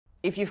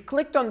If you've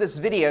clicked on this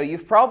video,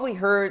 you've probably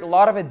heard a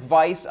lot of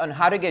advice on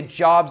how to get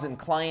jobs and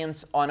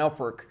clients on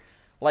Upwork,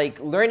 like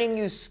learning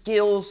new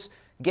skills,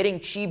 getting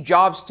cheap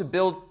jobs to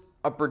build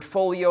a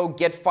portfolio,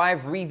 get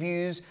 5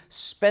 reviews,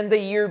 spend a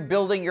year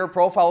building your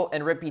profile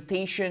and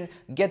reputation,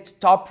 get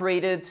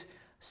top-rated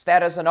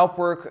status on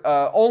Upwork,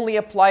 only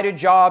apply to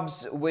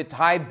jobs with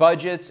high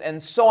budgets,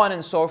 and so on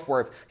and so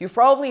forth. You've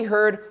probably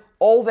heard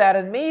all that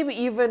and maybe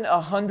even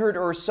 100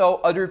 or so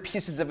other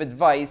pieces of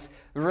advice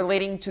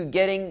relating to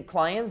getting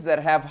clients that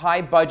have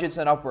high budgets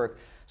on Upwork.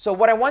 So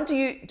what I want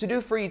to do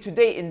for you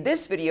today in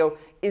this video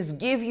is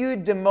give you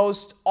the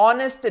most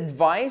honest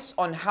advice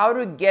on how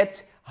to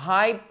get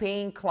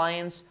high-paying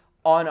clients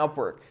on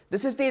Upwork.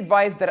 This is the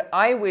advice that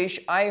I wish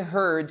I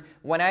heard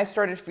when I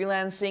started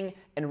freelancing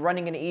and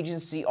running an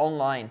agency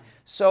online.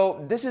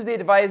 So this is the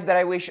advice that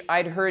I wish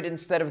I'd heard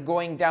instead of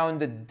going down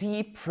the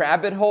deep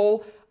rabbit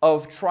hole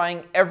of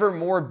trying ever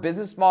more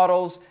business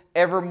models,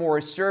 ever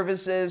more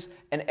services,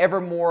 and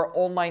ever more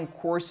online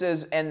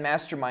courses and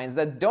masterminds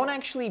that don't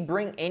actually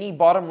bring any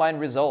bottom line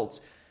results.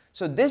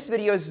 So this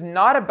video is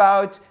not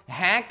about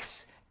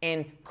hacks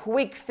and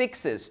quick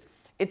fixes.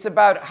 It's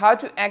about how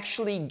to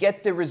actually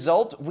get the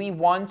result we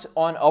want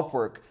on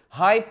Upwork.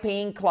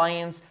 High-paying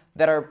clients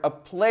that are a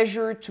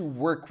pleasure to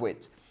work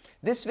with.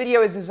 This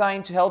video is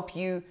designed to help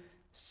you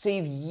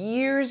save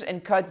years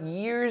and cut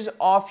years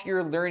off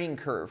your learning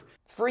curve.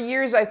 For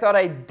years, I thought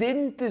I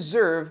didn't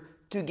deserve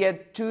to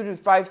get $2,000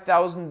 to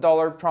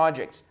 $5,000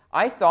 projects.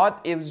 I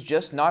thought it was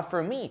just not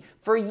for me.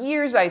 For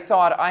years, I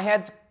thought I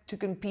had to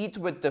compete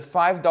with the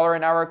 $5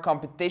 an hour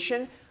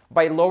competition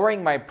by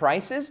lowering my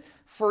prices.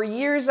 For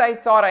years, I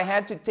thought I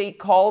had to take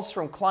calls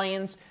from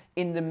clients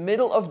in the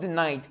middle of the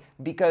night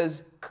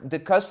because the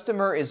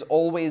customer is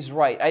always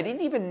right. I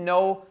didn't even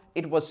know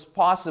it was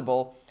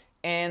possible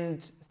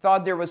and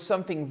thought there was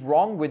something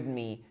wrong with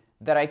me,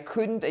 that I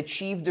couldn't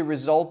achieve the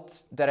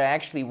result that I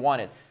actually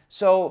wanted.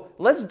 So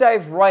let's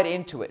dive right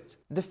into it.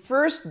 The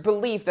first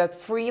belief that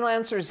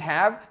freelancers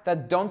have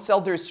that don't sell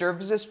their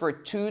services for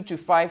 $2,000 to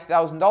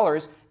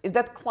 $5,000 is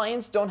that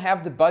clients don't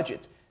have the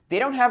budget. They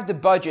don't have the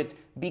budget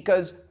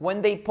because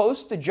when they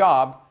post a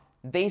job,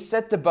 they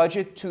set the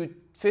budget to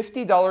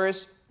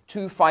 $50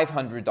 to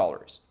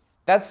 $500.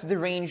 That's the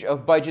range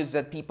of budgets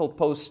that people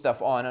post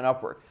stuff on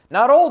Upwork.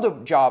 Not all the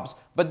jobs,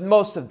 but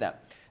most of them.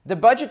 The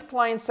budget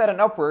clients set on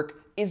Upwork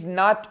is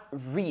not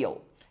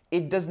real.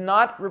 It does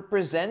not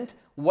represent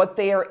what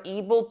they are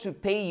able to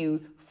pay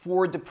you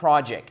for the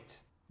project.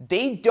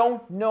 They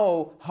don't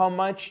know how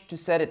much to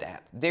set it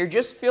at. They're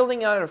just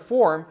filling out a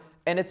form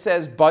and it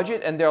says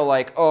budget and they're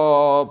like,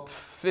 oh,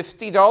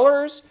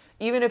 $50?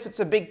 Even if it's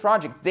a big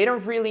project, they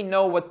don't really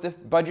know what the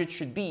budget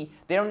should be.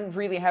 They don't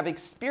really have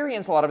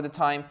experience a lot of the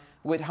time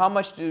with how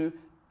much to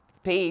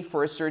pay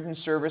for a certain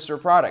service or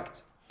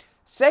product.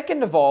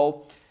 Second of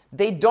all,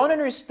 they don't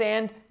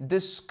understand the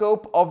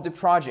scope of the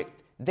project.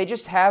 They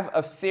just have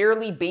a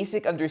fairly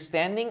basic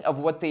understanding of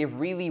what they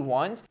really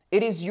want.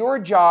 It is your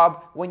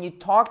job when you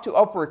talk to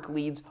Upwork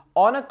leads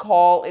on a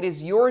call, it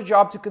is your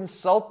job to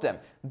consult them,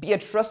 be a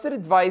trusted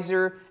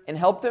advisor, and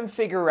help them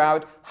figure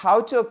out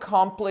how to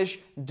accomplish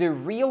the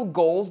real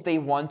goals they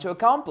want to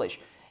accomplish.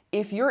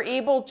 If you're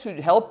able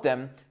to help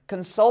them,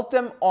 consult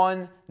them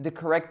on the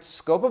correct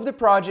scope of the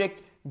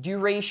project,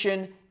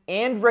 duration,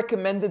 and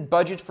recommended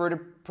budget for the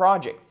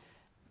project.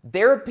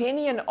 Their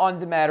opinion on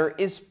the matter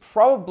is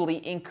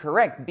probably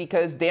incorrect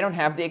because they don't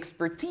have the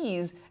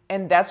expertise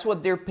and that's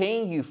what they're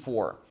paying you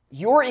for.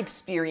 Your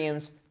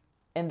experience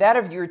and that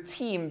of your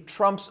team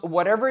trumps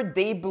whatever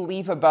they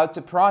believe about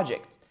the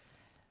project.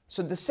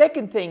 So the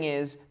second thing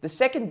is, the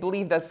second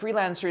belief that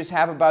freelancers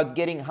have about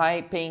getting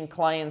high-paying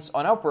clients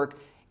on Upwork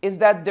is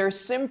that there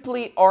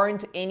simply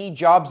aren't any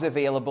jobs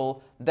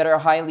available that are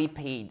highly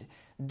paid.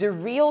 The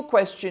real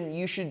question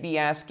you should be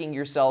asking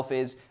yourself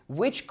is,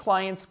 which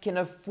clients can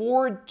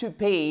afford to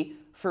pay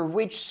for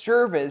which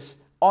service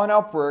on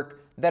Upwork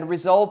that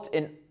result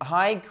in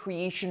high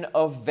creation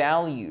of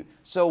value?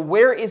 So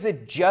where is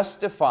it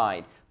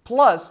justified?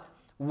 Plus,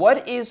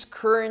 what is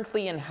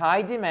currently in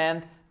high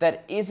demand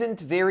that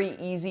isn't very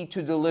easy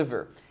to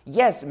deliver?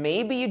 Yes,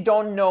 maybe you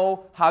don't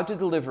know how to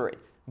deliver it,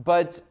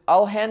 but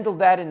I'll handle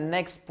that in the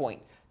next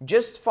point.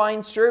 Just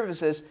find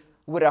services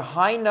with a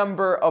high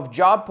number of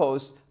job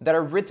posts that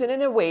are written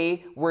in a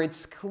way where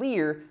it's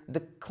clear the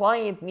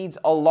client needs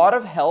a lot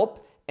of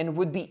help and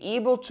would be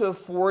able to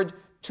afford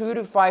 $2,000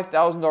 to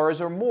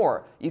 $5,000 or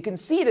more. You can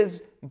see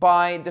this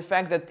by the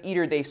fact that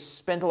either they've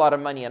spent a lot of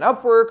money on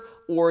Upwork,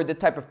 or the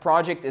type of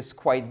project is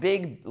quite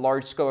big,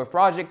 large scope of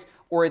project,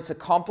 or it's a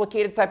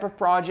complicated type of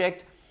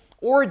project,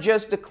 or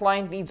just the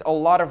client needs a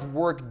lot of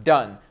work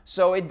done.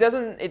 So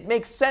it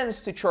makes sense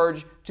to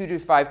charge $2,000 to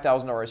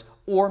 $5,000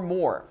 or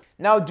more.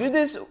 Now do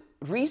this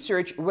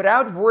research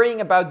without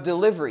worrying about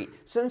delivery,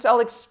 since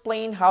I'll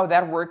explain how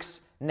that works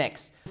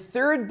next. The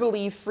third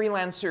belief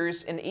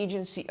freelancers and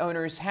agency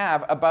owners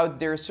have about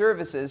their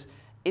services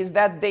is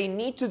that they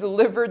need to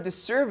deliver the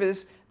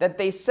service that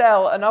they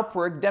sell on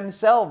Upwork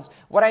themselves.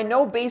 What I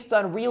know based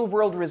on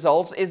real-world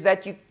results is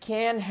that you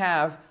can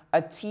have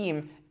a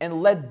team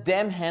and let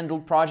them handle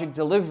project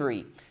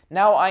delivery.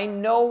 Now, I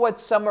know what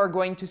some are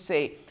going to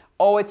say.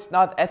 Oh, it's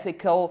not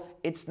ethical,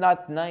 it's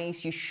not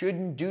nice, you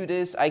shouldn't do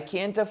this, I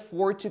can't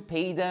afford to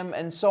pay them,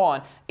 and so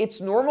on. It's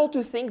normal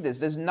to think this.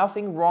 There's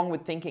nothing wrong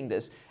with thinking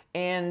this.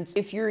 And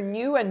if you're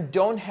new and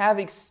don't have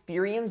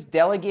experience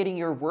delegating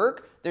your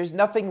work, there's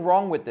nothing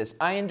wrong with this.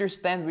 I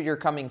understand where you're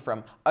coming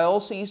from. I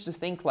also used to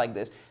think like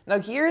this. Now,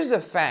 here's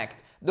a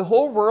fact. The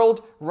whole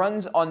world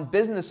runs on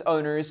business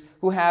owners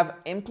who have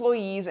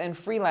employees and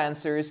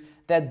freelancers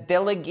that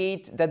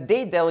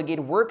they delegate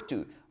work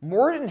to.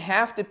 More than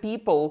half the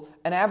people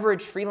an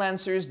average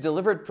freelancer's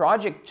delivered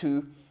project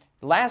to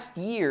last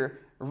year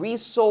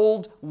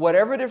resold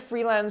whatever the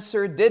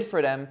freelancer did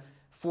for them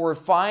for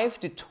 5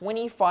 to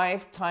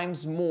 25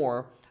 times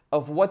more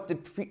of what the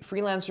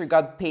freelancer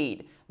got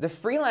paid. The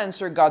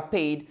freelancer got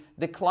paid,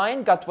 the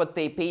client got what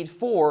they paid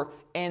for,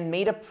 and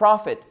made a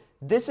profit.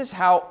 This is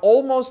how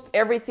almost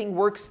everything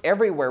works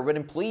everywhere with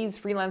employees,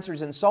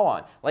 freelancers, and so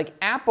on. Like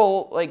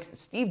Apple, like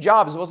Steve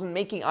Jobs wasn't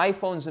making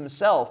iPhones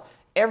himself.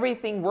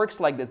 Everything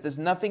works like this. There's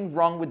nothing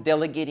wrong with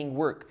delegating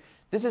work.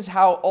 This is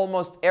how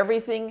almost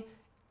everything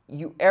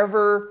you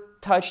ever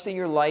touched in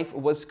your life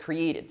was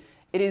created.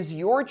 It is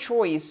your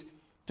choice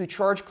to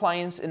charge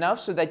clients enough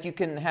so that you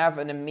can have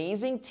an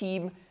amazing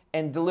team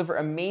and deliver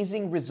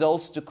amazing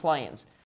results to clients.